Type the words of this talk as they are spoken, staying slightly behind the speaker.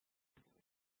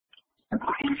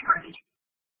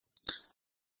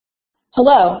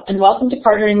Hello, and welcome to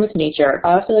Partnering with Nature,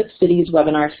 Biophilic Cities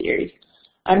webinar series.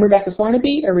 I'm Rebecca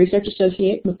Fornaby, a research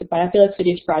associate with the Biophilic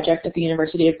Cities project at the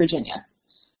University of Virginia.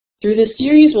 Through this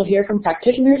series, we'll hear from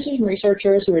practitioners and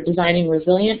researchers who are designing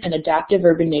resilient and adaptive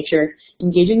urban nature,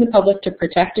 engaging the public to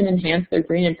protect and enhance their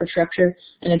green infrastructure,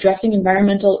 and addressing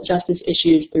environmental justice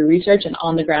issues through research and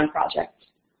on-the-ground projects.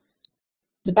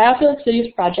 The Biophilic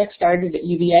Cities project started at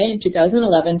UVA in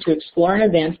 2011 to explore and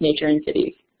advance nature in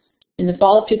cities. In the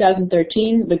fall of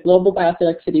 2013, the Global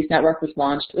Biophilic Cities Network was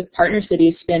launched with partner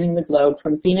cities spanning the globe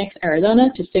from Phoenix, Arizona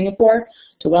to Singapore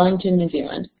to Wellington, New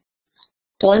Zealand.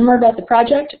 To learn more about the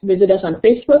project, visit us on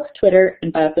Facebook, Twitter,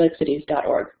 and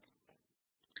biophilic-cities.org.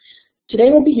 Today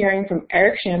we'll be hearing from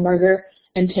Erick Shambarger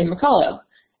and Tim McCollow.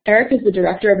 Erick is the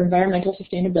Director of Environmental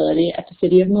Sustainability at the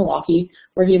City of Milwaukee,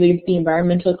 where he leads the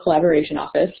Environmental Collaboration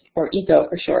Office, or ECO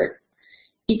for short.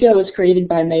 ECO was created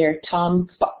by Mayor Tom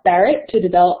Barrett to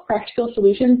develop practical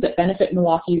solutions that benefit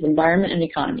Milwaukee's environment and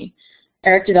economy.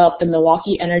 Erick developed the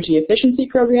Milwaukee Energy Efficiency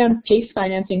Program, PACE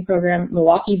Financing Program,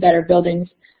 Milwaukee Better Buildings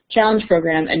Challenge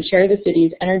Program, and chairs the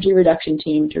city's energy reduction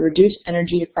team to reduce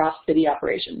energy across city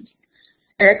operations.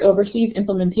 Erick oversees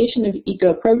implementation of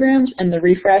ECO programs and the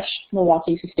Refresh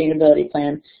Milwaukee Sustainability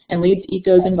Plan, and leads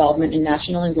ECO's involvement in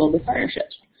national and global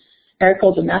partnerships. Erick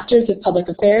holds a Master's of Public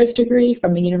Affairs degree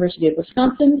from the University of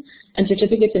Wisconsin and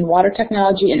certificates in water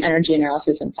technology and energy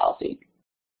analysis and policy.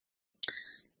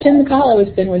 Tim McCollow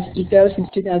has been with ECO since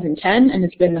 2010 and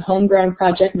has been the homegrown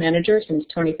project manager since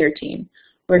 2013,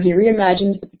 where he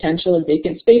reimagines the potential of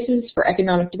vacant spaces for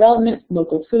economic development,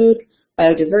 local food,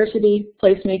 biodiversity,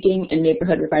 placemaking, and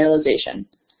neighborhood revitalization.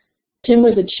 Tim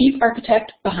was the chief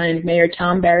architect behind Mayor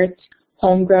Tom Barrett's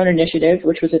Homegrown Initiative,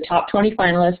 which was a top 20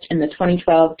 finalist in the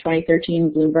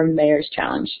 2012-2013 Bloomberg Mayor's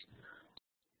Challenge.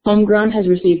 Homegrown has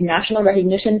received national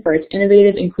recognition for its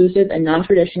innovative, inclusive, and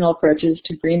non-traditional approaches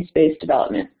to green space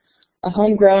development. A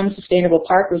homegrown sustainable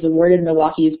park was awarded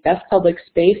Milwaukee's Best Public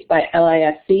Space by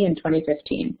LISC in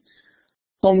 2015.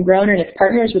 Homegrown and its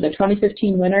partners were the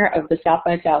 2015 winner of the South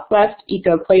by Southwest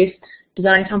Eco Place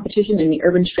Design Competition in the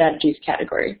Urban Strategies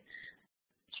category.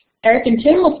 Erick and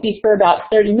Tim will speak for about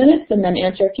 30 minutes and then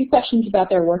answer a few questions about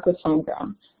their work with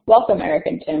Homegrown. Welcome, Erick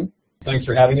and Tim. Thanks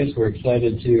for having us. We're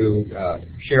excited to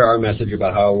share our message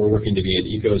about how we're working to be an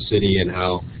eco-city and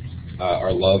how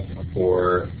our love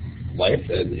for life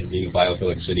and being a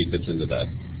biophilic city fits into that.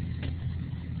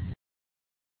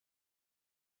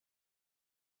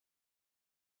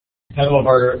 The title of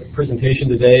our presentation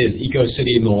today is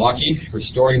Eco-City Milwaukee,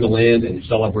 Restoring the Land and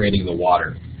Celebrating the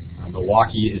Water.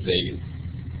 Milwaukee is an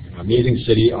amazing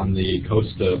city on the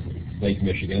coast of Lake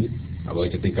Michigan. I would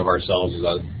like to think of ourselves as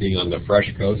being on the fresh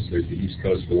coast. There's the East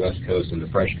Coast, the West Coast, and the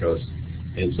fresh coast.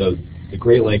 And so the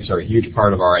Great Lakes are a huge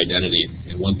part of our identity.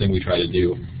 And one thing we try to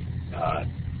do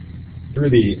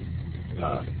through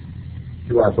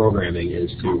our programming is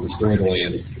to restore the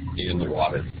land and the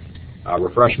water.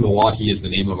 Refresh Milwaukee is the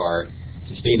name of our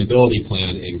sustainability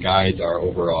plan and guides our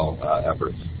overall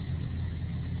efforts.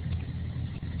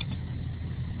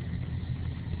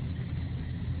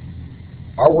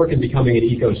 Our work in becoming an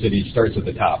eco-city starts at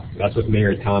the top. That's with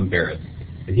Mayor Tom Barrett.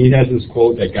 And he has this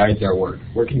quote that guides our work.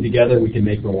 Working together, we can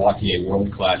make Milwaukee a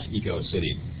world-class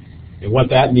eco-city. And what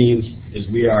that means is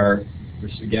we are,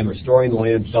 again, restoring the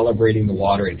land, celebrating the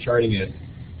water, and charting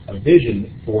a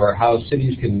vision for how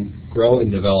cities can grow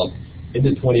and develop in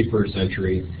the 21st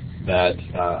century that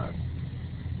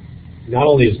not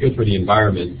only is good for the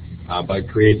environment, but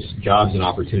creates jobs and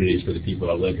opportunities for the people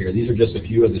that live here. These are just a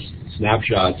few of the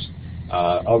snapshots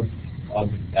of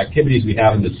activities we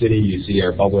have in the city. You see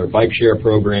our Bubbler Bike Share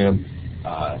program,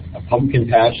 a pumpkin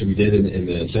patch that we did in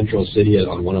the central city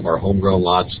on one of our homegrown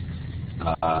lots,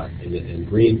 and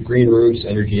green roofs,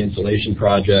 energy insulation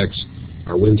projects,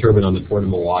 our wind turbine on the Port of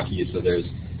Milwaukee. So there's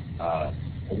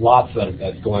lots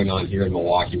that's going on here in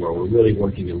Milwaukee where we're really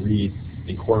working to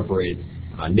reincorporate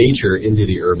nature into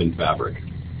the urban fabric.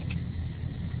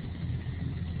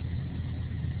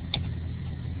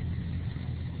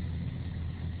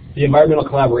 The Environmental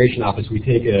Collaboration Office, we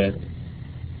take a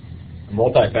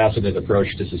multifaceted approach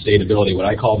to sustainability, what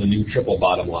I call the new triple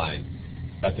bottom line.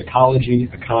 That's ecology,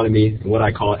 economy, and what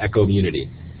I call eco-community.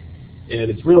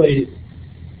 And it's really,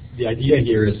 the idea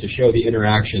here is to show the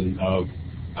interaction of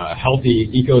healthy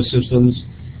ecosystems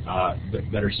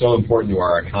that are so important to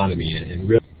our economy. And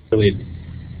really,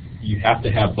 you have to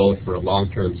have both for a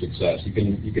long-term success. You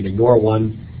can ignore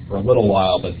one for a little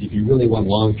while, but if you really want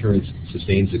long-term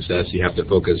sustained success, you have to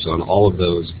focus on all of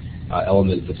those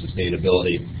elements of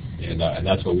sustainability, and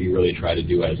that's what we really try to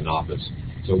do as an office.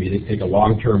 So we take a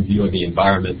long-term view of the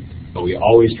environment, but we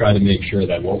always try to make sure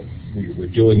that what we're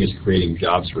doing is creating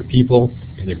jobs for people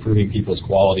and improving people's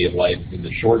quality of life in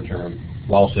the short term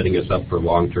while setting us up for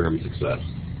long-term success.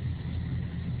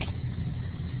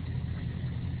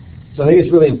 So I think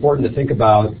it's really important to think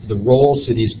about the role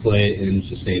cities play in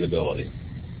sustainability.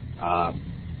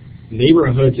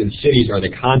 Neighborhoods and cities are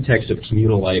the context of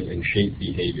communal life and shape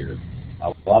behavior.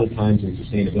 A lot of times in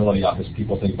sustainability office,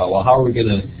 people think about, well, how are we going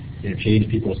to change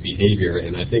people's behavior?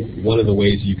 And I think one of the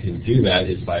ways you can do that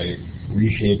is by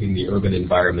reshaping the urban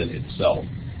environment itself,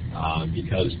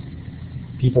 because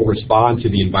people respond to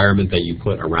the environment that you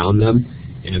put around them.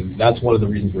 And that's one of the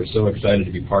reasons we're so excited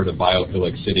to be part of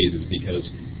Biophilic Cities, is because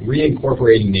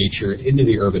reincorporating nature into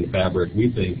the urban fabric,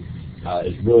 we think,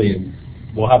 is really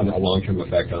will have a long-term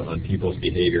effect on people's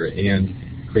behavior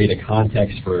and create a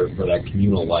context for that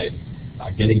communal life,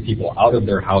 getting people out of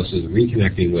their houses,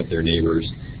 reconnecting with their neighbors,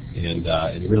 and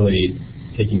really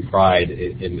taking pride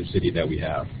in the city that we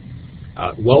have.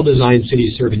 Well-designed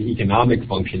cities serve an economic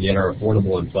function, yet are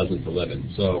affordable and pleasant to live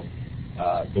in. So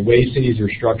the way cities are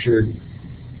structured,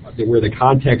 we're the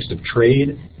context of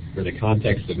trade, we're the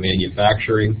context of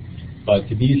manufacturing, but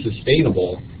to be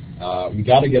sustainable, we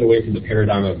got to get away from the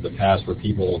paradigm of the past where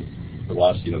people, for the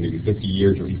last maybe 50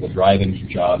 years, where people drive into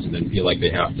jobs and then feel like they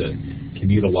have to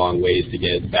commute a long ways to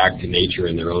get back to nature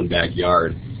in their own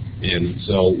backyard. And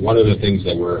so one of the things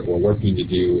that we're working to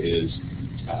do is,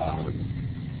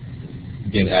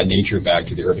 again, add nature back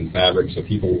to the urban fabric so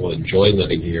people will enjoy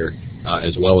living here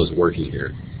as well as working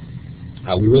here.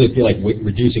 We really feel like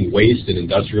reducing waste in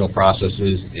industrial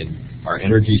processes and our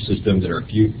energy systems and our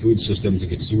food systems and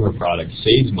consumer products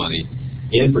saves money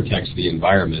and protects the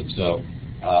environment. So,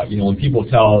 when people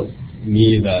tell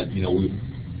me that,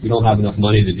 we don't have enough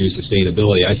money to do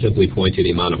sustainability, I simply point to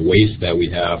the amount of waste that we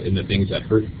have and the things that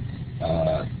hurt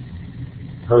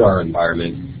our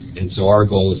environment. And so our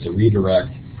goal is to redirect,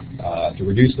 to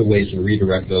reduce the waste and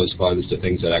redirect those funds to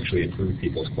things that actually improve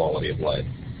people's quality of life.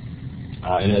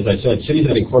 And as I said, cities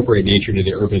that incorporate nature into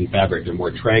the urban fabric, they're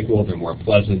more tranquil, they're more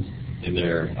pleasant, and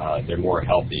they're more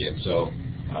healthy. And so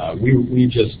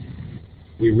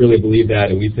we really believe that,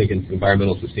 and we think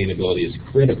environmental sustainability is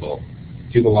critical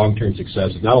to the long-term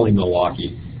success of not only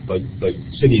Milwaukee, but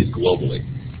cities globally.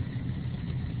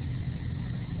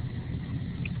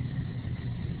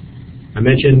 I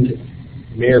mentioned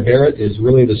Mayor Barrett is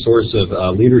really the source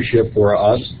of leadership for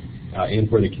us and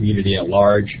for the community at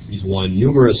large. He's won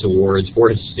numerous awards for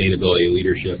his sustainability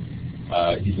leadership.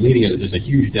 He's leading it. There's a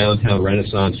huge downtown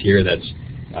renaissance here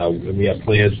we have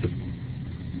plans to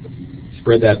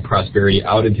spread that prosperity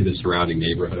out into the surrounding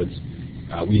neighborhoods.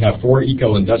 We have 4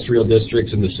 eco-industrial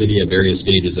districts in the city at various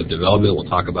stages of development. We'll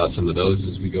talk about some of those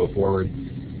as we go forward.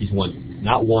 He's won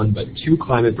not one, but 2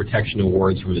 climate protection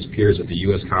awards from his peers at the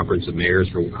U.S. Conference of Mayors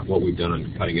for what we've done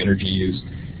on cutting energy use,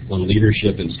 won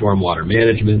leadership in stormwater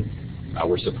management.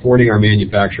 We're supporting our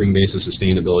manufacturing base of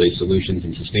sustainability solutions,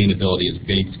 and sustainability is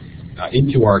baked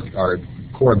into our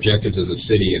core objectives as a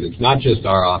city. And it's not just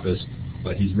our office,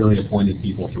 but he's really appointed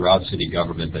people throughout city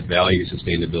government that value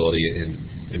sustainability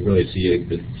and really see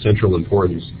the central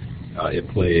importance it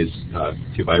plays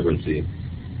to vibrancy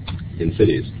in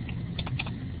cities.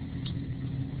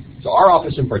 So our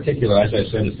office in particular, as I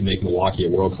said, is to make Milwaukee a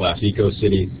world-class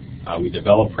eco-city. We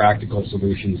develop practical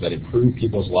solutions that improve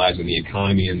people's lives and the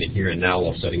economy in the here and now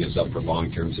while setting us up for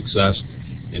long-term success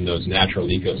in those natural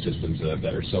ecosystems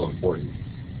that are so important.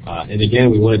 And again,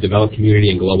 we want to develop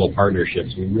community and global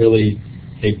partnerships. We really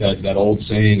take that old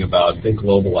saying about think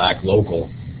global, act local.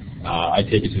 I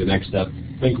take it to the next step.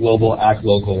 Think global, act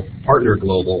local, partner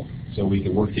global, so we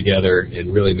can work together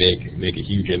and really make a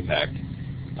huge impact.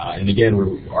 And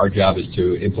again, our job is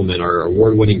to implement our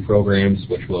award-winning programs,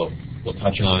 which we'll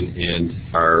touch on,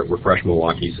 and our Refresh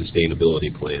Milwaukee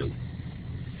sustainability plan.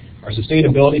 Our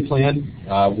sustainability plan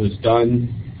was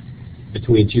done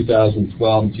between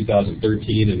 2012 and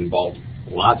 2013 and involved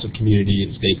lots of community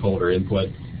and stakeholder input.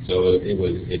 So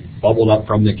it bubbled up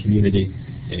from the community,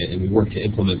 and we worked to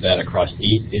implement that across 8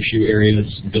 issue areas: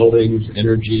 buildings,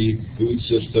 energy, food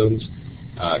systems,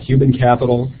 human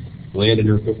capital, land and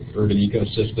urban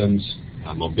ecosystems,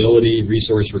 mobility,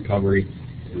 resource recovery,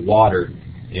 and water.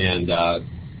 And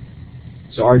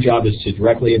so our job is to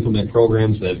directly implement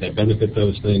programs that benefit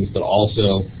those things, but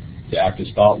also to act as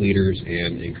thought leaders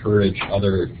and encourage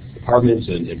other departments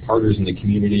and partners in the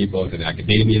community, both in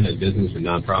academia and business and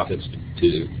nonprofits,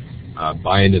 to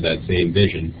buy into that same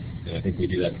vision. And I think we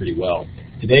do that pretty well.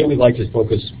 Today we'd like to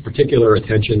focus particular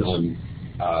attention on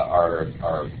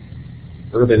our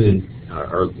urban and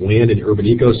our land and urban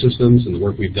ecosystems and the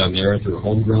work we've done there through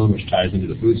homegrown, which ties into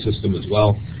the food system as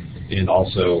well, and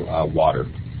also water.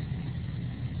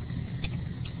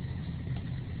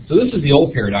 So this is the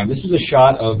old paradigm. This is a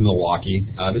shot of Milwaukee.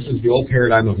 This is the old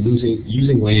paradigm of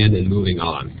using land and moving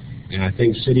on. And I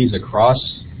think cities across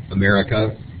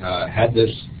America had this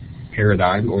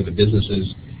paradigm, or the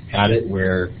businesses had it,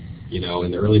 where, in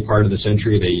the early part of the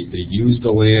century they used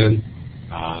the land,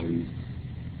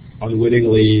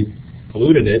 unwittingly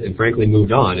polluted it, and frankly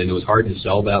moved on. And it was hard to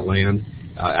sell that land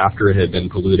after it had been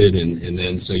polluted. And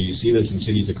then so you see this in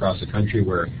cities across the country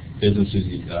where businesses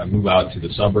move out to the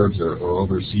suburbs or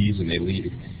overseas, and they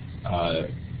leave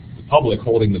the public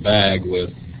holding the bag with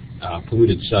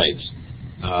polluted sites.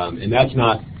 And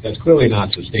that's clearly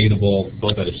not sustainable,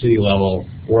 both at a city level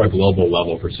or a global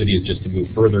level, for cities just to move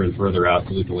further and further out,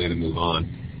 pollute the land, and move on.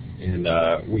 And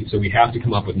so we have to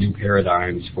come up with new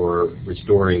paradigms for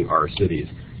restoring our cities.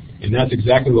 And that's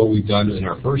exactly what we've done in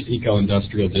our first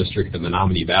eco-industrial district, the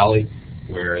Menomonee Valley,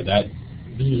 where this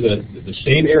is the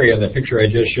same area, that picture I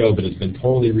just showed, but it's been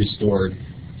totally restored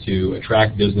to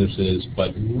attract businesses,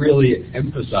 but really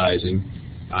emphasizing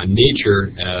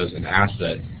nature as an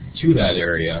asset to that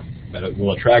area, that it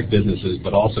will attract businesses,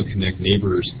 but also connect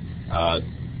neighbors,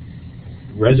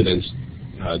 residents,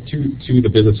 to the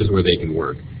businesses where they can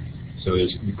work. So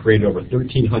we created over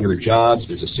 1,300 jobs.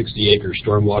 There's a 60-acre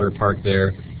stormwater park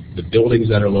there. The buildings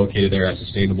that are located there have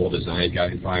sustainable design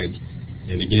guidelines.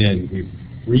 And again, we've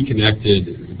reconnected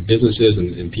the businesses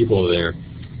and people there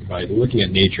by looking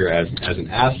at nature as an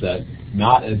asset,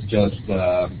 not as just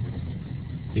a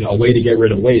way to get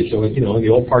rid of waste. So in the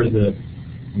old part of the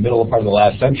middle part of the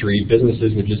last century,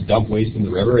 businesses would just dump waste in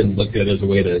the river and looked at it as a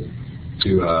way to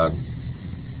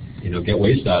get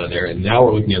waste out of there. And now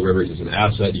we're looking at rivers as an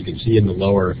asset. You can see in the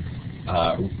lower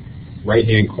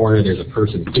right-hand corner, there's a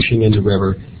person fishing in the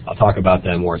river. I'll talk about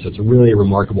that more. So it's a really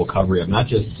remarkable recovery of not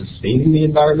just sustaining the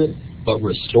environment, but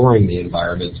restoring the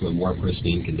environment to a more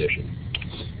pristine condition.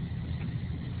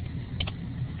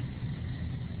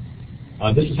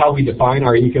 This is how we define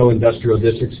our eco-industrial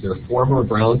districts. They're former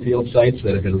brownfield sites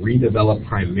that have been redeveloped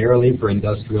primarily for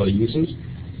industrial uses.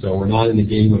 So we're not in the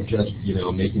game of just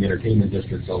making entertainment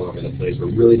districts all over the place.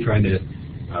 We're really trying to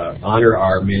honor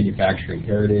our manufacturing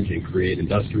heritage and create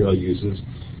industrial uses,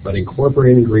 but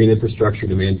incorporating green infrastructure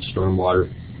to manage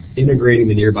stormwater, integrating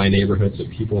the nearby neighborhoods so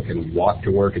people can walk to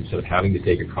work instead of having to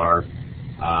take a car.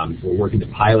 We're working to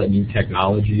pilot new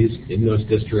technologies in those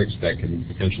districts that can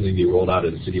potentially be rolled out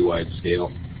at a citywide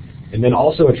scale. And then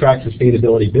also attract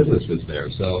sustainability businesses there.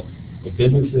 So the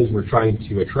businesses we're trying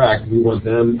to attract, we want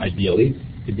them ideally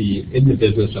to be in the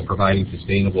business of providing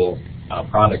sustainable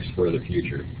products for the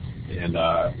future. And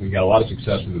we've got a lot of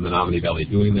success in the Menomonee Valley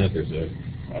doing that. There's a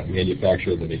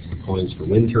manufacturer that makes components for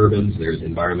wind turbines. There's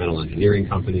environmental engineering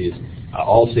companies,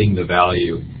 all seeing the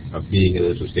value of being in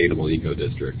a sustainable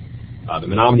eco-district. The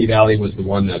Menomonee Valley was the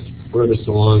one that's furthest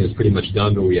along. It's pretty much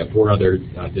done, but we have 4 other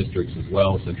districts as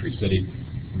well: Century City,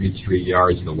 Reed Street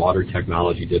Yards, and the Water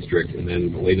Technology District. And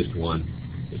then the latest one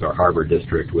is our Harbor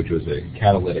District, which was a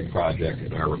catalytic project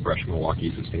in our Refresh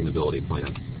Milwaukee sustainability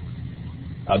plan.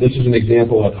 This is an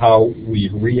example of how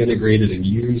we've reintegrated and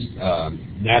used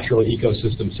natural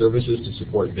ecosystem services to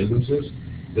support businesses.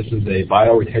 This is a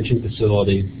bioretention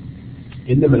facility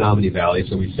in the Menomonee Valley.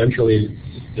 So we centrally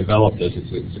developed this.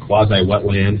 It's a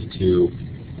quasi-wetland to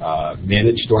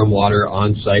manage stormwater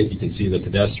on site. You can see the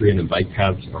pedestrian and bike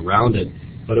paths around it.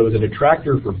 But it was an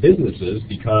attractor for businesses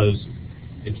because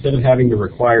instead of having to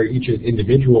require each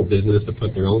individual business to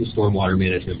put their own stormwater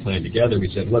management plan together, we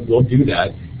said, look, we'll do that.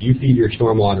 You feed your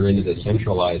stormwater into the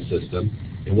centralized system,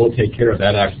 and we'll take care of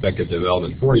that aspect of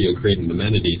development for you and create an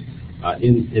amenity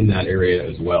in that area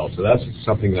as well. So that's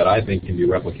something that I think can be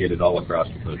replicated all across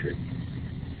the country.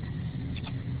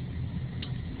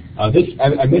 I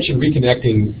mentioned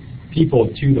reconnecting people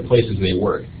to the places they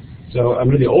work. So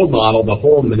under the old model, the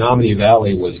whole Menomonee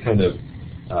Valley was kind of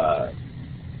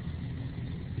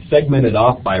segmented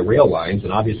off by rail lines,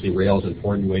 and obviously rail is an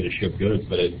important way to ship goods,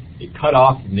 but it cut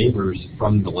off neighbors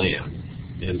from the land.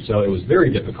 And so it was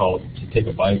very difficult to take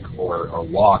a bike or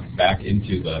walk back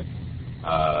into the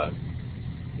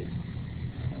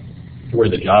to where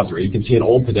the jobs were. You can see an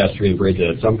old pedestrian bridge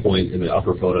that at some point in the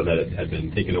upper photo that it had been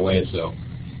taken away. So,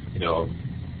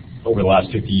 over the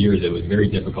last 50 years, it was very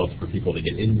difficult for people to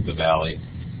get into the valley.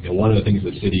 And one of the things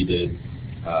the city did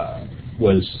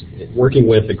was working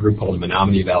with a group called the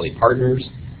Menomonee Valley Partners,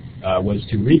 was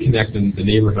to reconnect the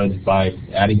neighborhoods by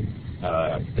adding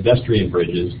pedestrian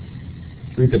bridges,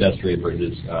 3 pedestrian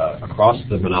bridges across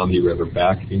the Menomonee River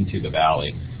back into the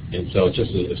valley. And so it's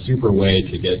just a super way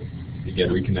to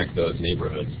reconnect those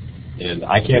neighborhoods. And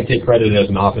I can't take credit as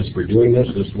an office for doing this.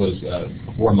 This was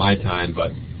before my time,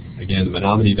 but Again, the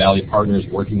Menomonee Valley partners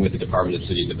working with the Department of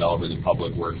City Development and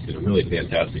Public Works did a really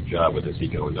fantastic job with this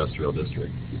eco-industrial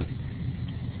district.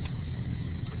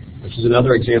 This is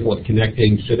another example of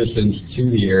connecting citizens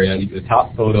to the area. The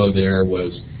top photo there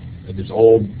was this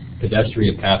old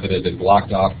pedestrian path that had been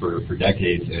blocked off for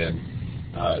decades, and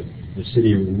the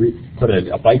city put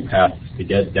a bike path to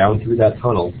get down through that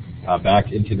tunnel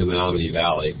back into the Menomonee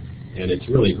Valley. And it's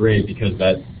really great because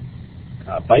that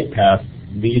bike path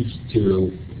leads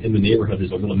to, in the neighborhood,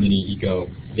 there's a little mini eco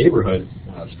neighborhood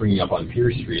springing up on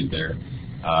Pierce Street there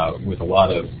with a lot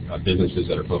of businesses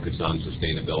that are focused on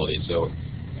sustainability. So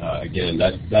again,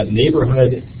 that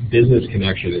neighborhood business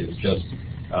connection is just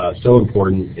so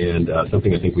important, and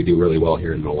something I think we do really well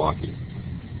here in Milwaukee.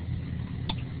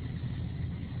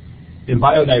 In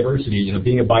biodiversity,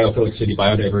 being a biophilic city,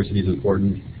 biodiversity is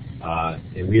important,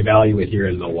 and we evaluate here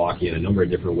in Milwaukee in a number of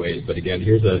different ways. But again,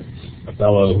 here's a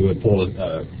fellow who had pulled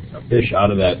a fish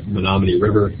out of that Menomonee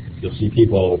River. You'll see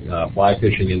people fly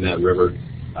fishing in that river,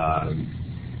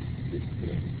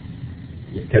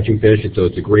 catching fish, and so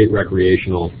it's a great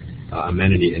recreational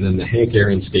amenity. And then the Hank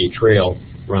Aaron State Trail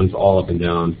runs all up and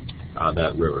down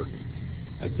that river.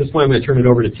 At this point, I'm going to turn it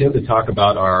over to Tim to talk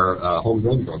about our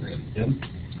homegrown program. Tim?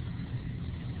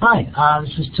 Hi,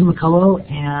 this is Tim McCollow,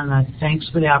 and thanks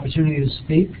for the opportunity to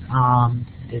speak.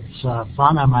 It's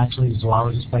fun. I'm actually a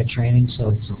zoologist by training,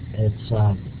 so it's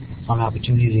a fun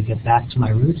opportunity to get back to my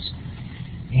roots.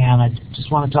 And I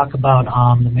just want to talk about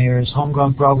the mayor's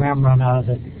homegrown program run out of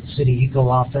the city eco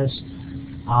office.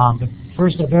 But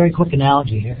first, a very quick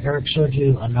analogy. Eric showed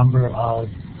you a number of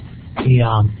the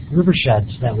river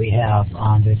sheds that we have.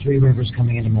 There are 3 rivers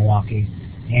coming into Milwaukee,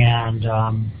 and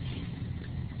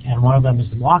one of them is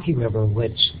the Milwaukee River,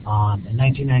 which in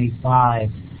 1995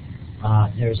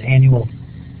 there's annual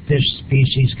fish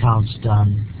species counts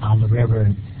done on the river.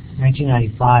 In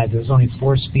 1995, there was only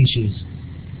 4 species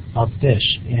of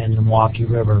fish in the Milwaukee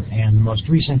River, and the most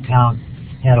recent count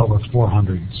had over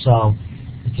 400. So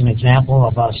it's an example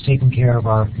of us taking care of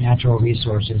our natural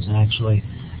resources and actually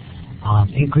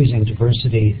increasing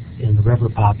diversity in the river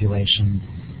population,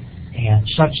 and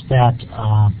such that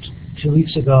 2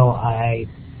 weeks ago I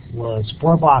was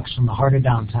 4 blocks from the heart of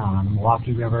downtown on the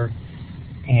Milwaukee River,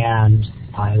 and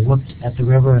I looked at the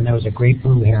river and there was a great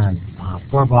blue heron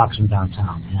 4 blocks from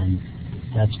downtown, and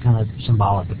that's kind of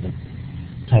symbolic of the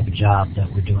type of job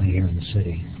that we're doing here in the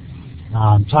city.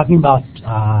 Talking about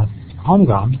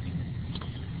homegrown,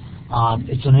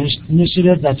 it's an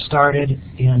initiative that started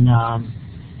in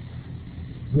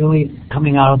really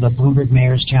coming out of the Bloomberg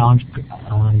Mayor's Challenge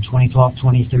in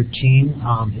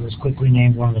 2012-2013. It was quickly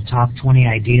named one of the top 20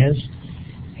 ideas,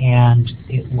 and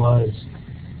it was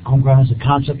homegrown as a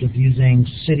concept of using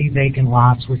city vacant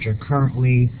lots, which are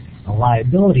currently a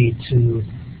liability to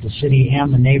the city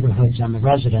and the neighborhoods and the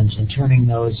residents, and turning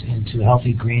those into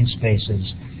healthy green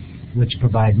spaces which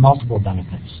provide multiple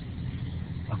benefits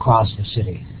across the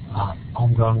city.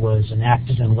 Homegrown was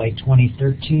enacted in late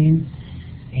 2013,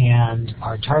 and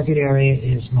our target area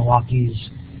is Milwaukee's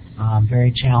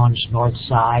very challenged north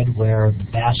side, where the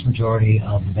vast majority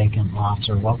of the vacant lots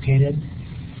are located,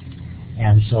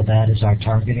 and so that is our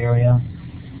target area.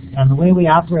 And the way we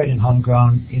operate in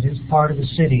homegrown, it is part of the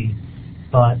city,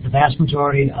 but the vast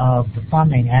majority of the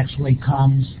funding actually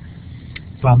comes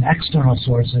from external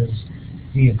sources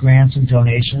via grants and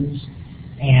donations,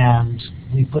 and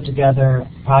we put together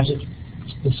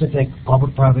project-specific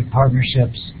public-private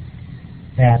partnerships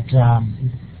that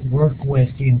work with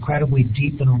the incredibly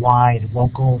deep and wide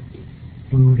local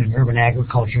food and urban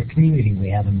agriculture community we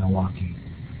have in Milwaukee.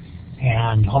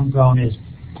 And homegrown is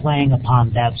playing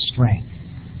upon that strength.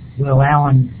 Will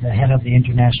Allen, the head of the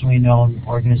internationally known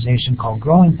organization called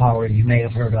Growing Power, you may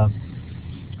have heard of,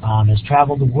 has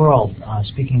traveled the world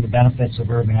speaking the benefits of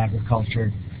urban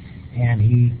agriculture, and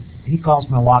he calls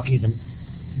Milwaukee the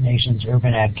nation's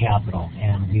urban ag capital,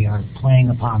 and we are playing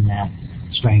upon that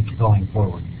strength going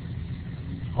forward.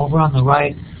 Over on the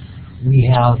right, we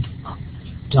have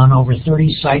done over 30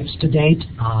 sites to date,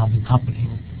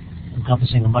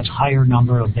 encompassing a much higher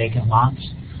number of vacant lots,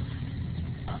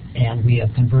 and we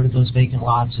have converted those vacant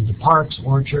lots into parks,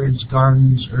 orchards,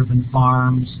 gardens, urban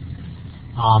farms.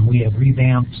 We have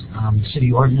revamped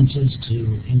city ordinances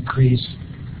to increase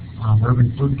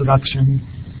urban food production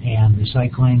and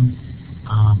recycling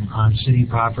on city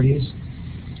properties.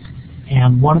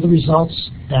 And one of the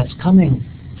results that's coming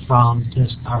from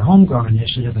our homegrown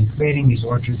initiative and creating these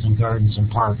orchards and gardens and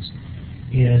parks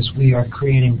is we are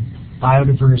creating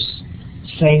biodiverse,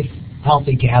 safe,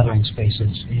 healthy gathering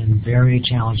spaces in very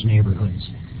challenged neighborhoods.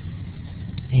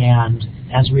 And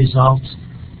as a result,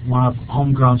 one of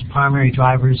Homegrown's primary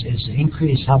drivers is to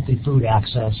increase healthy food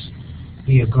access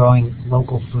via growing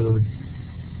local food,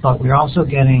 but we're also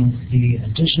getting the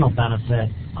additional benefit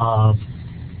of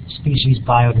species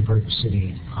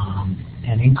biodiversity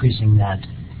and increasing that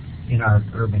in our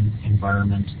urban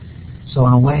environment. So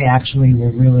in a way, actually,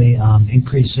 we're really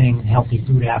increasing healthy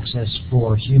food access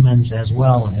for humans as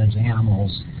well as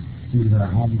animals through their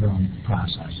homegrown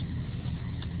process.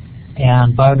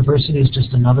 And biodiversity is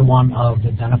just another one of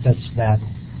the benefits that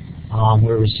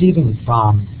we're receiving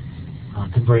from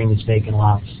converting these vacant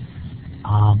lots.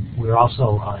 We're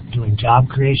also doing job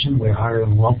creation. We're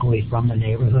hiring locally from the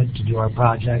neighborhood to do our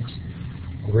projects.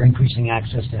 We're increasing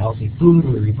access to healthy food.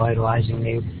 We're revitalizing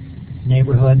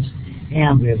neighborhoods.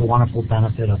 And we have the wonderful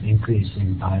benefit of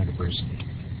increasing biodiversity.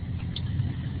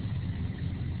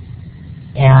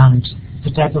 And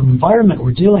the type of environment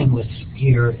we're dealing with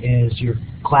here is your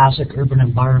classic urban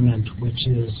environment, which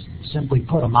is simply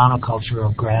put a monoculture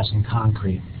of grass and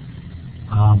concrete.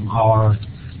 Our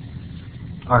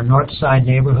north side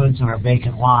neighborhoods and our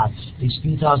vacant lots, these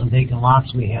few thousand vacant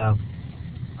lots we have,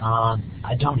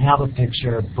 I don't have a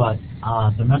picture, but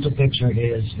the mental picture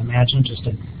is, imagine just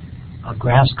a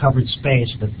grass-covered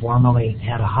space that formerly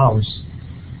had a house.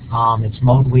 It's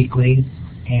mowed weekly,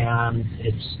 and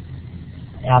it's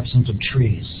absent of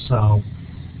trees. So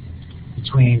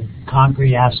between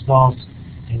concrete, asphalt,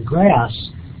 and grass,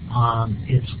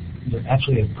 it's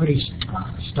actually a pretty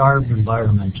starved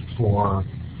environment for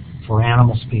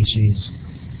animal species.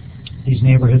 These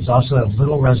neighborhoods also have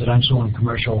little residential and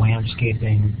commercial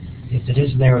landscaping. If it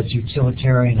is there, it's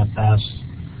utilitarian at best.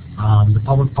 The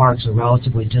public parks are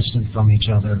relatively distant from each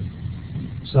other.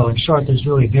 So in short, there's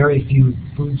really very few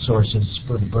food sources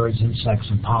for the birds, insects,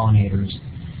 and pollinators.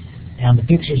 And the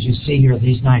pictures you see here,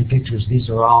 these 9 pictures, these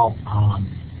are all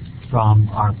from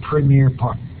our premier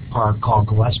park called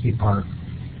Gillespie Park.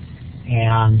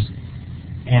 And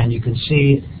you can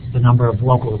see the number of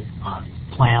local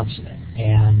plants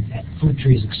and fruit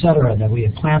trees, etc., that we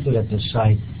have planted at this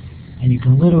site. And you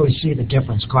can literally see the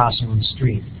difference crossing the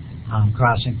street.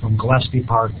 Crossing from Gillespie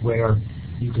Park, where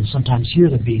you can sometimes hear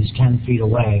the bees 10 feet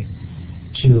away,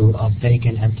 to a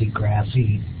vacant, empty,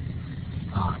 grassy,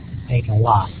 vacant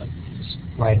lot that's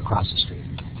right across the street.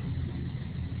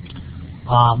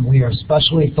 We are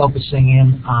especially focusing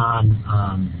in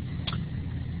on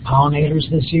pollinators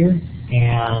this year,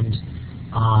 and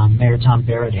Mayor Tom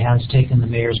Barrett has taken the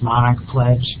Mayor's Monarch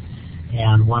Pledge,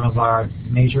 and one of our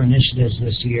major initiatives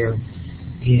this year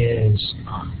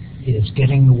is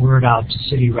getting the word out to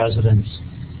city residents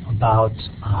about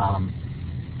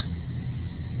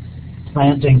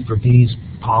planting for bees,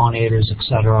 pollinators,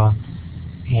 etc.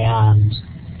 And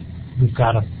we've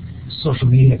got a social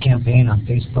media campaign on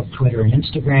Facebook, Twitter, and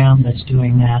Instagram that's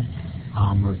doing that.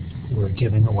 We're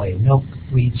giving away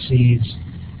milkweed seeds,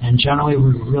 and generally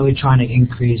we're really trying to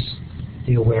increase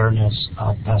the awareness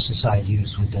of pesticide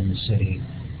use within the city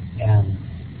and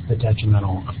the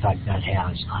detrimental effect that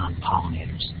has on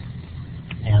pollinators.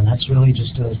 And that's really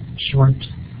just a short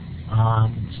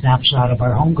snapshot of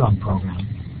our homegrown program.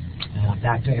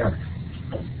 Back to Eric.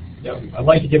 Yeah, I'd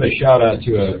like to give a shout out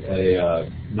to a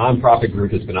nonprofit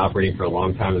group that's been operating for a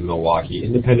long time in Milwaukee,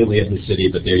 independently of the city,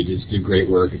 but they just do great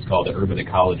work. It's called the Urban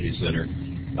Ecology Center.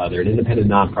 They're an independent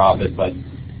nonprofit, but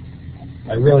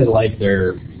I really like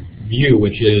their view,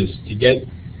 which is to get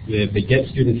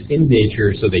students in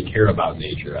nature so they care about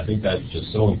nature. I think that's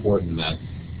just so important, that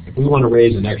if we want to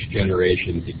raise the next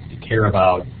generation to care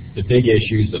about the big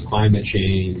issues of climate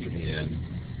change and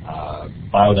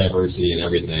biodiversity and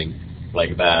everything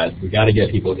like that, we got to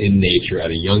get people in nature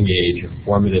at a young age, a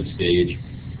formative stage,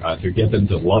 to get them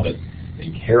to love it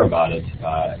and care about it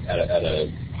at a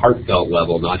heartfelt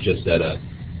level, not just at a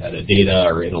data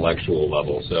or intellectual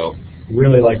level. So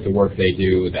really like the work they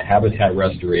do, the habitat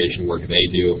restoration work they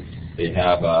do. They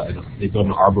have they built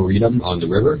an arboretum on the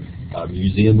river, a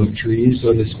museum of trees,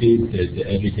 so to speak, to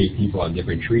educate people on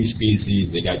different tree species.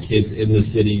 They got kids in the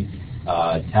city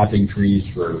tapping trees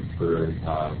for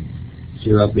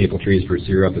syrup, maple trees for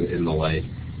syrup and the like.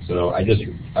 So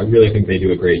I really think they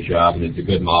do a great job, and it's a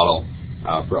good model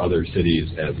for other cities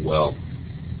as well.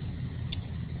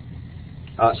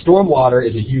 Stormwater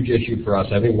is a huge issue for us.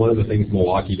 I think one of the things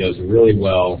Milwaukee does really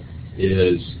well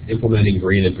is implementing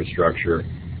green infrastructure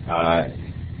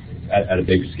at a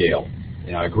big scale.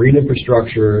 Green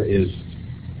infrastructure is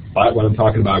what I'm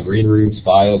talking about: green roofs,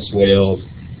 bioswales,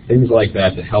 things like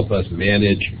that, to help us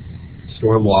manage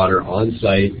stormwater on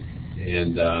site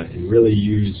and really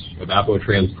use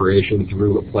evapotranspiration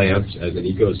through plants as an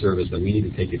eco-service that we need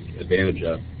to take advantage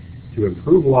of to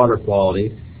improve water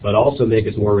quality, but also make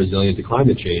us more resilient to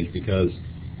climate change, because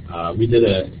We did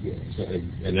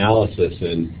an analysis,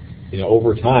 and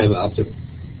over time, as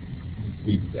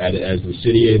the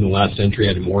city in the last century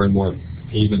had more and more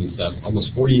pavement and stuff,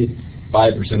 almost 45%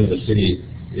 of the city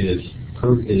is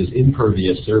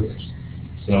impervious surface.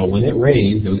 So when it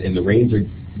rains, and the rains are,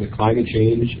 with climate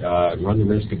change, run the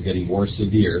risk of getting more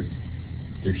severe,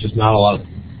 there's just not a lot of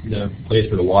place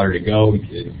for the water to go.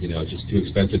 It's just too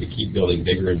expensive to keep building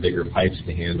bigger and bigger pipes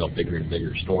to handle bigger and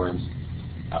bigger storms.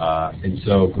 And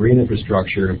so green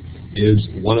infrastructure is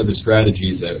one of the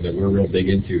strategies that we're real big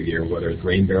into here, whether it's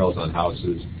rain barrels on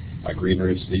houses, green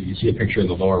roofs. You see a picture in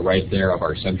the lower right there of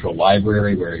our central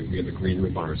library, where we have a green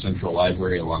roof on our central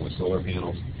library along with solar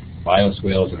panels,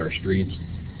 bioswales in our streets.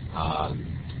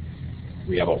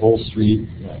 We have a whole street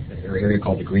area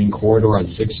called the Green Corridor on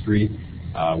 6th Street,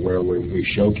 where we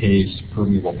showcase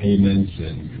permeable pavements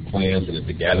and plants, and it's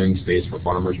a gathering space for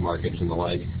farmers markets and the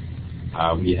like.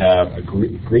 We have a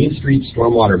Green Street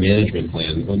Stormwater Management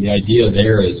Plan, and the idea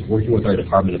there is working with our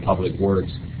Department of Public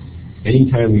Works.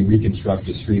 Anytime we reconstruct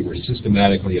a street, we're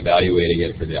systematically evaluating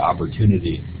it for the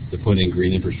opportunity to put in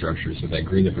green infrastructure, so that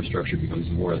green infrastructure becomes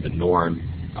more of the norm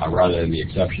rather than the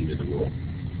exception to the rule.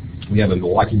 We have a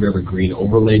Milwaukee River Green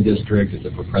Overlay District. It's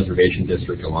a preservation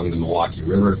district along the Milwaukee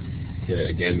River to,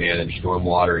 again, manage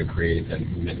stormwater and create a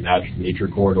nature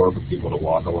corridor for people to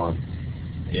walk along.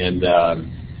 And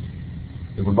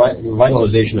the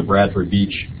revitalization of Bradford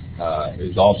Beach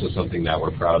is also something that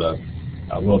we're proud of.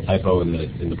 A little typo in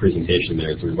the presentation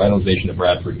there. It's the revitalization of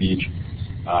Bradford Beach.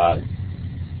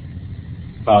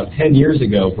 About 10 years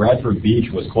ago, Bradford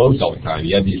Beach was closed all the time.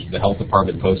 You had the health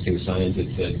department posting signs that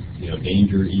said,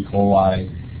 danger, E. coli.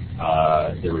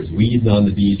 There was weeds on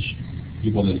the beach.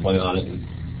 People didn't play on it. And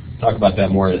talk about that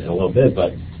more in a little bit,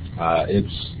 but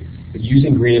it's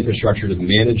using green infrastructure to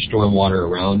manage stormwater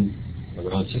around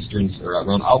cisterns or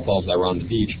around outfalls around the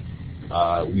beach.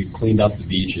 We've cleaned up the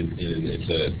beach, and it's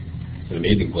an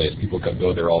amazing place. People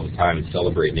go there all the time and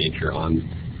celebrate nature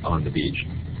on the beach.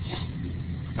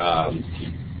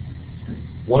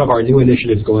 One of our new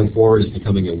initiatives going forward is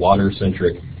becoming a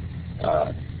water-centric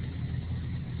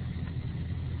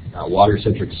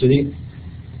city,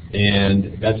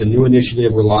 and that's a new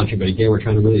initiative we're launching. But again, we're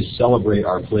trying to really celebrate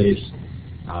our place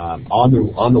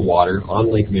on the water,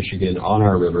 on Lake Michigan, on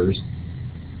our rivers,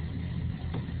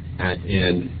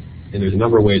 and there's a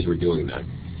number of ways we're doing that.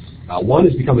 One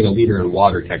is becoming a leader in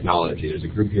water technology. There's a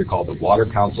group here called the Water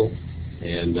Council,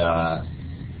 and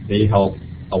they help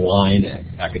align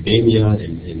academia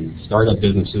and startup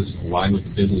businesses, align with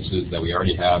the businesses that we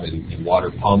already have in water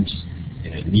pumps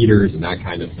and meters and that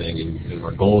kind of thing. And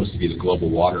our goal is to be the global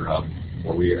water hub,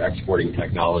 where we are exporting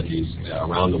technologies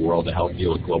around the world to help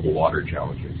deal with global water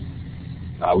challenges.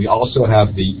 We also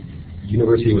have the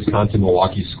University of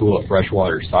Wisconsin-Milwaukee School of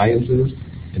Freshwater Sciences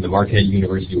and the Marquette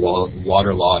University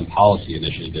Water Law and Policy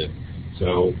Initiative.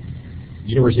 So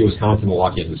University of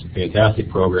Wisconsin-Milwaukee has this fantastic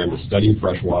program to study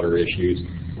freshwater issues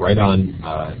right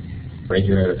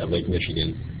here at Lake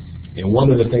Michigan. And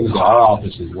one of the things that our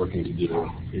office is working to do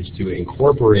is to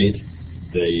incorporate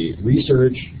the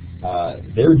research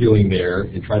they're doing there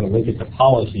and try to link it to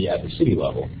policy at the city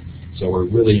level. So we're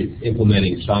really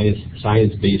implementing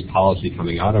science-based policy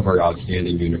coming out of our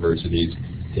outstanding universities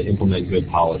to implement good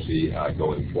policy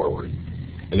going forward.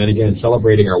 And then again,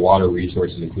 celebrating our water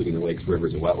resources, including the lakes,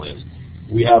 rivers, and wetlands.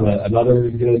 We have another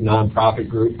good nonprofit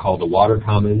group called the Water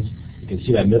Commons. You can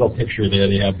see that middle picture there.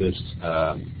 They have this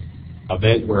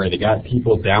event where they got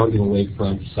people down to the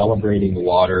lakefront celebrating the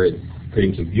water and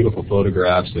creating some beautiful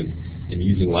photographs and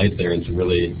using light there and some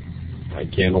really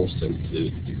candles to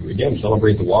again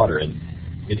celebrate the water. And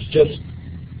it's just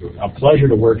a pleasure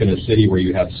to work in a city where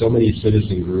you have so many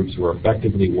citizen groups who are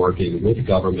effectively working with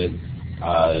government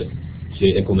to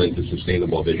implement the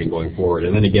sustainable vision going forward.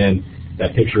 And then again,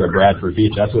 that picture of Bradford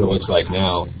Beach, that's what it looks like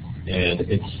now. And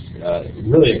it's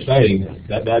really exciting.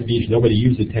 That beach, nobody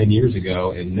used it 10 years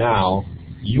ago, and now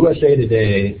USA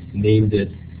Today named it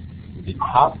in the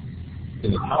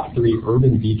top 3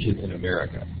 urban beaches in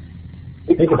America.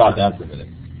 Think about that for a minute.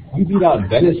 You beat out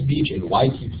Venice Beach and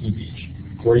Waikiki Beach,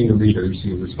 according to readers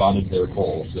who responded to their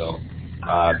poll. So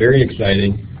very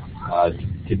exciting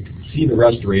to see the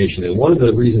restoration. And one of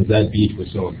the reasons that beach was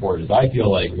so important is I feel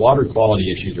like water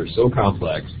quality issues are so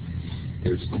complex.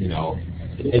 There's,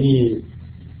 any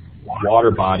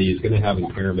water body is going to have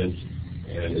impairments,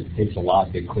 and it takes a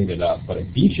lot to clean it up. But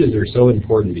beaches are so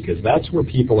important because that's where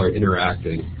people are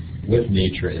interacting with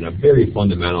nature in a very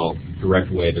fundamental,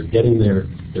 direct way. They're getting their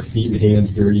feet and hands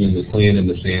dirty and they're playing in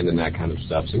the sand and that kind of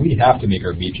stuff. So we have to make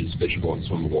our beaches fishable and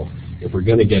swimmable if we're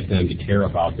going to get them to care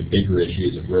about the bigger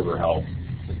issues of river health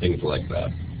and things like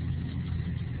that.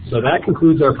 So that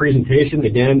concludes our presentation.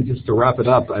 Again, just to wrap it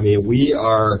up, I mean, we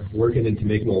are working to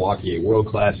make Milwaukee a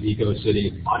world-class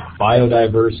eco-city.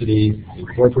 Biodiversity,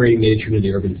 incorporating nature into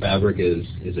the urban fabric is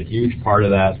a huge part of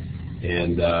that,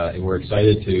 and we're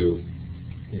excited to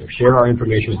share our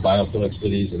information with Biophilic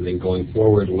cities, and then going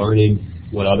forward, learning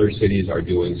what other cities are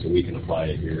doing so we can apply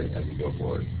it here as we go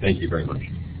forward. Thank you very much.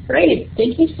 Great.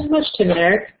 Thank you so much, Tim and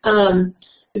Eric.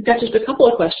 We've got just a couple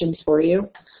of questions for you.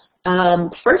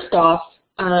 First off,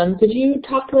 could you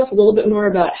talk to us a little bit more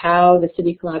about how the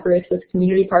city collaborates with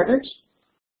community partners?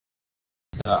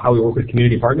 How we work with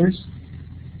community partners?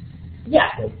 Yeah.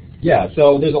 Yeah,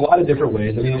 so there's a lot of different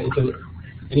ways. I mean,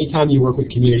 anytime you work with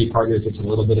community partners, it's a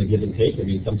little bit of give and take. I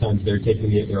mean, sometimes they're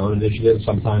taking their own initiative.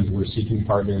 Sometimes we're seeking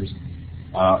partners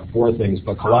for things.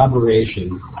 But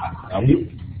collaboration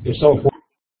is so important.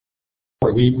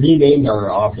 We renamed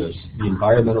our office the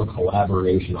Environmental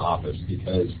Collaboration Office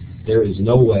because there is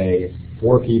no way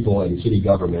 4 people in city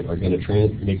government are going to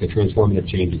make the transformative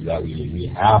changes that we need. We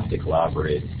have to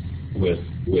collaborate with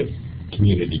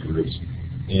community groups,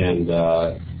 and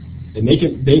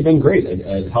they've been great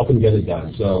at helping get it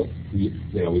done. So we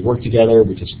work together.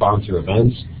 We just sponsor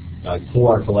events, pull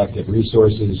our collective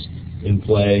resources in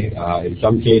play. In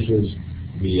some cases,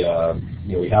 we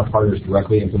have partners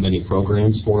directly implementing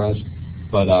programs for us.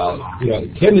 But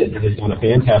Tim has done a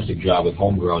fantastic job with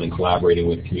Homegrown and collaborating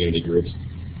with community groups.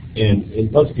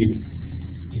 And let's be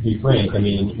frank, I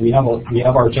mean, we have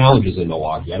our challenges in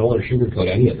Milwaukee. I don't want to sugarcoat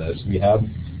any of this. We have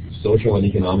social and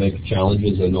economic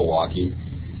challenges in Milwaukee.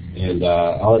 And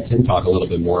I'll let Tim talk a little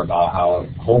bit more about how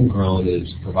Homegrown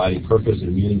is providing purpose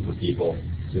and meaning for people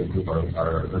to improve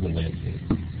our urban landscape.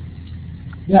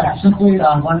 Yeah, simply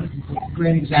one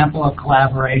great example of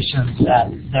collaborations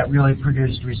that really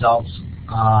produced results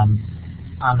on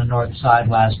the north side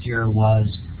last year was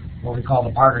what we call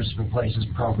the Partners for Places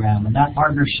program. And that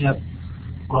partnership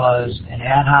was an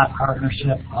ad hoc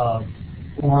partnership of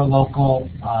 4 local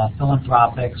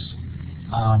philanthropics,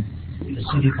 the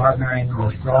city partnering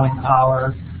with Growing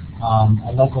Power,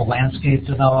 a local landscape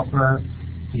developer,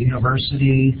 the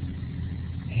university,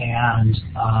 and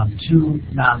 2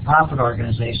 nonprofit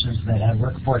organizations that had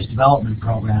workforce development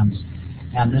programs.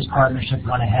 And this partnership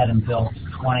went ahead and built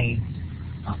 20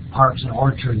 parks and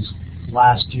orchards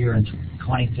last year in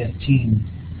 2015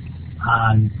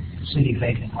 on city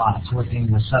vacant lots,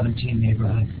 working with 17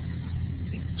 neighborhood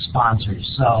sponsors.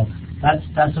 So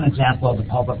that's an example of the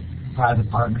public-private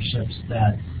partnerships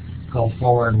that go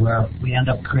forward, where we end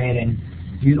up creating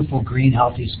beautiful, green,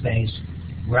 healthy space.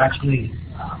 We're actually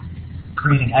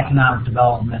creating economic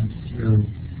development through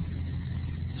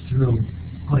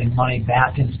putting money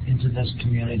back into this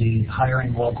community,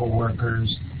 hiring local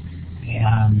workers,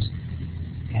 and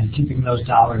keeping those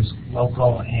dollars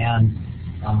local. And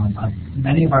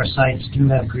many of our sites do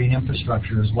have green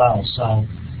infrastructure as well. So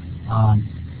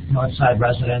Northside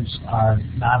residents are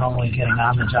not only getting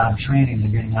on-the-job training, they're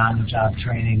getting on-the-job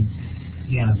training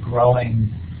in a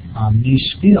growing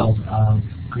niche field of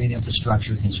green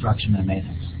infrastructure construction and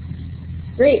maintenance.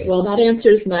 Great. Well, that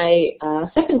answers my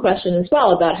second question as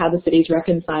well about how the city is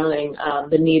reconciling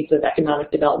the needs of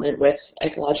economic development with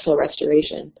ecological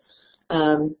restoration.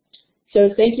 So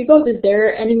thank you both. Is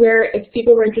there anywhere, if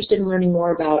people were interested in learning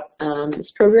more about this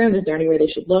program, is there anywhere they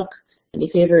should look? Any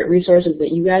favorite resources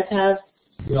that you guys have?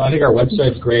 I think our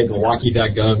website's great,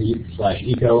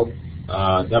 milwaukee.gov/eco.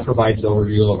 That provides an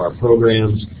overview of our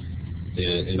programs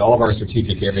in all of our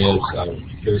strategic areas.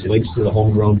 There's links to the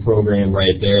Homegrown program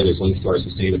right there. There's links to our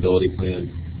sustainability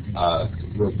plan.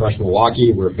 We're Fresh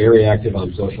Milwaukee. We're very active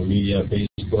on social media,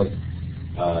 Facebook,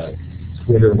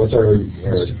 Twitter. What's our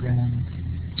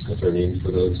names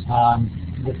for those? On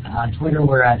Twitter,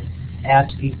 we're at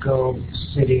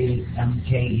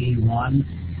EcoCityMKE1,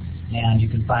 and you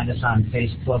can find us on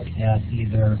Facebook at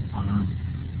either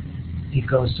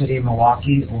Eco City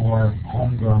Milwaukee or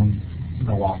Homegrown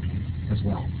Milwaukee as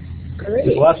well. Great.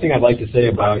 The last thing I'd like to say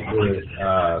about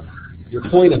your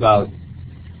point about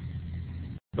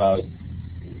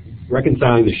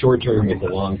reconciling the short term with the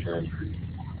long term.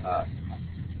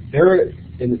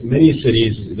 In many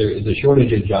cities, there is a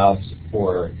shortage of jobs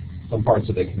for some parts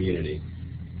of the community,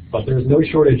 but there's no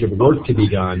shortage of work to be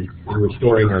done in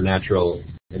restoring our natural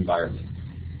environment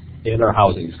and our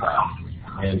housing stock.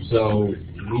 And so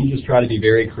we just try to be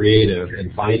very creative in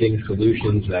finding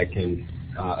solutions that can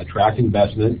attract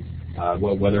investment,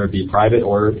 whether it be private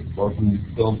or from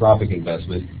philanthropic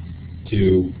investment,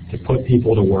 to put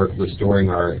people to work restoring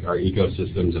our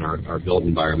ecosystems and our built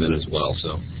environment as well.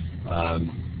 So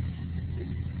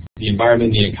the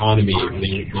environment and the economy,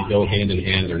 they go hand in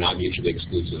hand. They're not mutually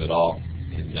exclusive at all.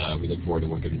 And we look forward to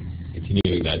working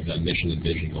continuing that mission and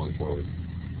vision going forward.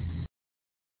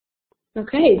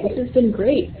 Okay, this has been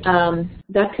great.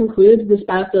 That concludes this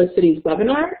Biophilic Cities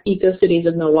webinar, Eco-Cities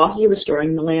of Milwaukee,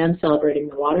 Restoring the Land, Celebrating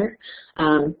the Water.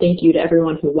 Thank you to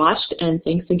everyone who watched, and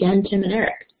thanks again, Tim and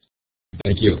Eric.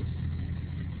 Thank you.